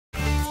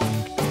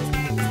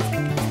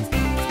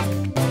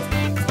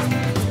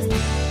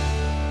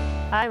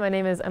Hi, my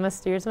name is Emma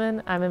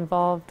Stearsman. I'm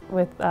involved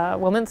with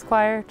Women's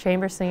Choir,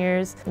 Chamber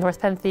Singers,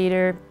 North Penn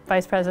Theater,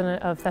 Vice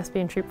President of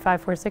Thespian Troupe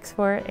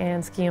 5464,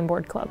 and Ski and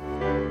Board Club.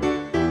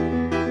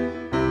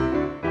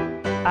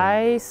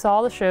 I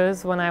saw the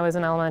shows when I was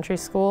in elementary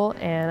school,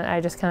 and I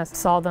just kind of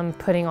saw them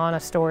putting on a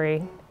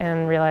story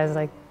and realized,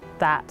 like,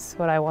 that's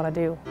what I want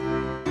to do.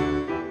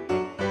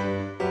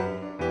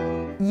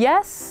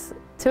 Yes,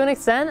 to an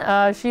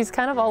extent. She's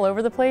kind of all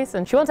over the place,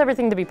 and she wants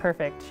everything to be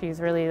perfect. She's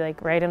really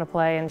like writing a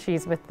play, and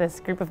she's with this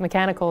group of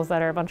mechanicals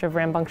that are a bunch of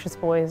rambunctious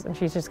boys, and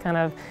she's just kind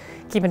of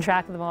keeping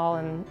track of them all,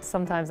 and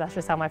sometimes that's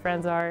just how my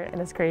friends are,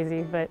 and it's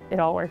crazy, but it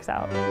all works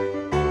out.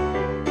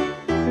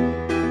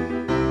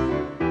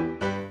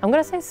 I'm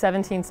gonna say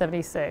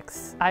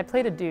 1776. I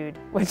played a dude,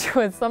 which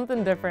was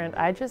something different.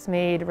 I just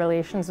made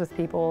relations with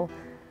people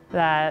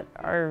that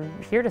are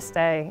here to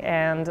stay,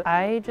 and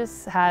I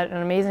just had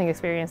an amazing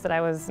experience that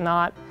I was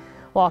not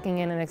walking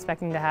in and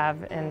expecting to have,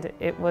 and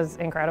it was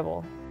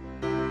incredible.